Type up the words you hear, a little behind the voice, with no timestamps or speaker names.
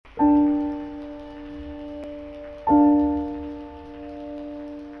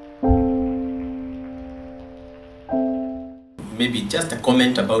maybe just a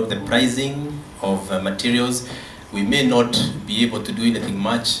comment about the pricing of materials. We may not be able to do anything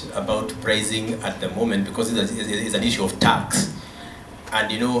much about pricing at the moment because it's an issue of tax.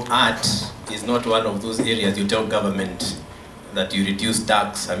 And you know, art is not one of those areas you tell government that you reduce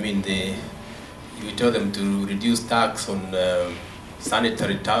tax. I mean, you tell them to reduce tax on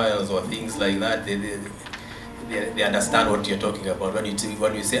sanitary towels or things like that. They understand what you're talking about.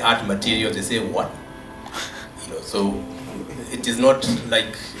 When you say art materials, they say what? You know, so it is not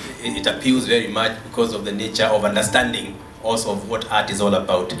like it appeals very much because of the nature of understanding also of what art is all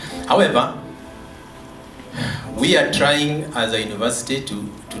about. However, we are trying as a university to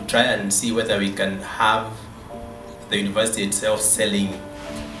try and see whether we can have the university itself selling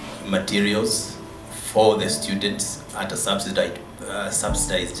materials for the students at a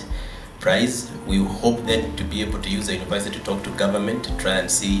subsidized price. We hope then to be able to use the university to talk to government, to try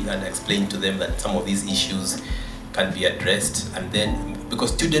and see and explain to them that some of these issues can be addressed. And then,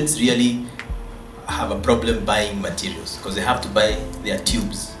 because students really have a problem buying materials, because they have to buy their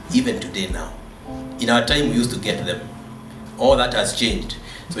tubes, even today now. In our time, we used to get them. All that has changed.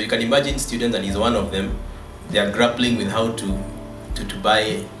 So you can imagine students, and he's one of them, they are grappling with how to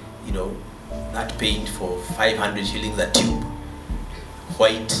buy, you know, that paint for 500 shillings a tube,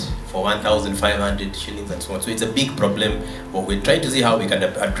 white for 1,500 shillings and so on. So it's a big problem, but we're trying to see how we can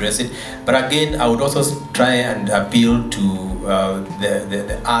address it. But again, I would also try and appeal to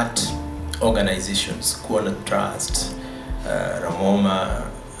the art organizations, Kuona Trust,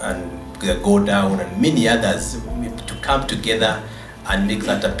 Ramoma, and the Go Down, and many others, to come together and make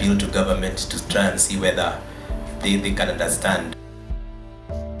that appeal to government to try and see whether they can understand.